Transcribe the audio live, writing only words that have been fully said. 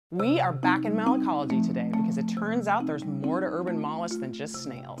We are back in malacology today because it turns out there's more to urban mollusks than just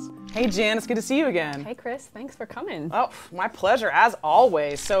snails. Hey Jan, it's good to see you again. Hey Chris, thanks for coming. Oh, my pleasure as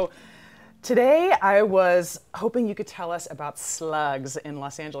always. So today I was hoping you could tell us about slugs in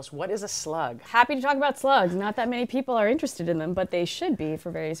Los Angeles. What is a slug? Happy to talk about slugs. Not that many people are interested in them, but they should be for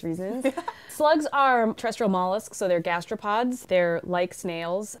various reasons. Slugs are terrestrial mollusks, so they're gastropods. They're like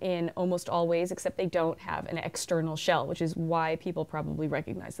snails in almost all ways, except they don't have an external shell, which is why people probably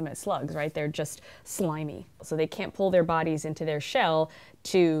recognize them as slugs, right? They're just slimy. So they can't pull their bodies into their shell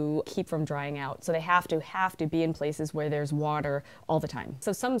to keep from drying out. So they have to be in places where there's water all the time.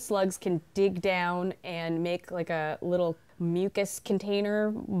 So some slugs can dig down and make like a little mucus container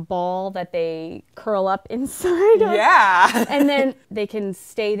ball that they curl up inside of. Yeah. And then they can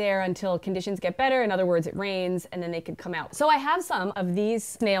stay there until conditions get better. In other words, it rains, and then they could come out. So I have some of these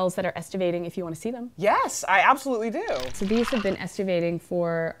snails that are estivating if you want to see them. Yes, I absolutely do. So these have been estivating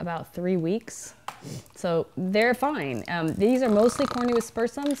for about 3 weeks. So they're fine. These are mostly Cornus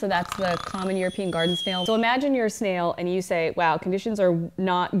spursum, so that's the common European garden snail. So imagine you're a snail and you say, wow, conditions are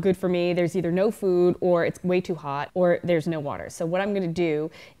not good for me. There's either no food, or it's way too hot, or there's no water. So what I'm gonna do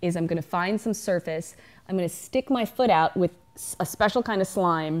is I'm gonna find some surface. I'm gonna stick my foot out with a special kind of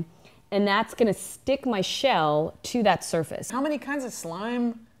slime, and that's gonna stick my shell to that surface. How many kinds of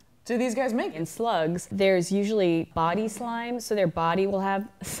slime do these guys make? In slugs, there's usually body slime, so their body will have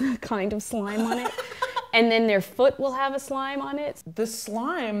a kind of slime on it. And then their foot will have a slime on it. The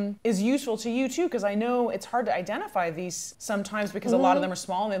slime is useful to you too, because I know it's hard to identify these sometimes because a lot of them are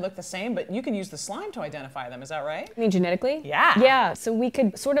small and they look the same, but you can use the slime to identify them, is that right? I mean, genetically? Yeah. Yeah, so we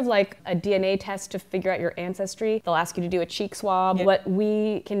could sort of like a DNA test to figure out your ancestry. They'll ask you to do a cheek swab. Yeah. What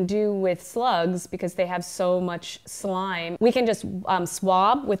we can do with slugs, because they have so much slime, we can just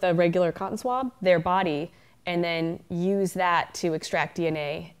swab with a regular cotton swab their body, and then use that to extract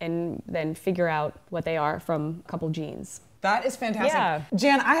DNA and then figure out what they are from a couple genes. That is fantastic. Yeah.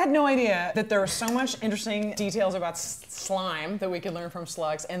 Jan, I had no idea that there are so much interesting details about slime that we could learn from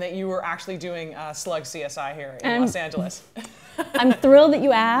slugs, and that you were actually doing slug CSI here in Los Angeles. I'm thrilled that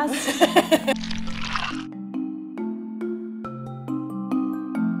you asked.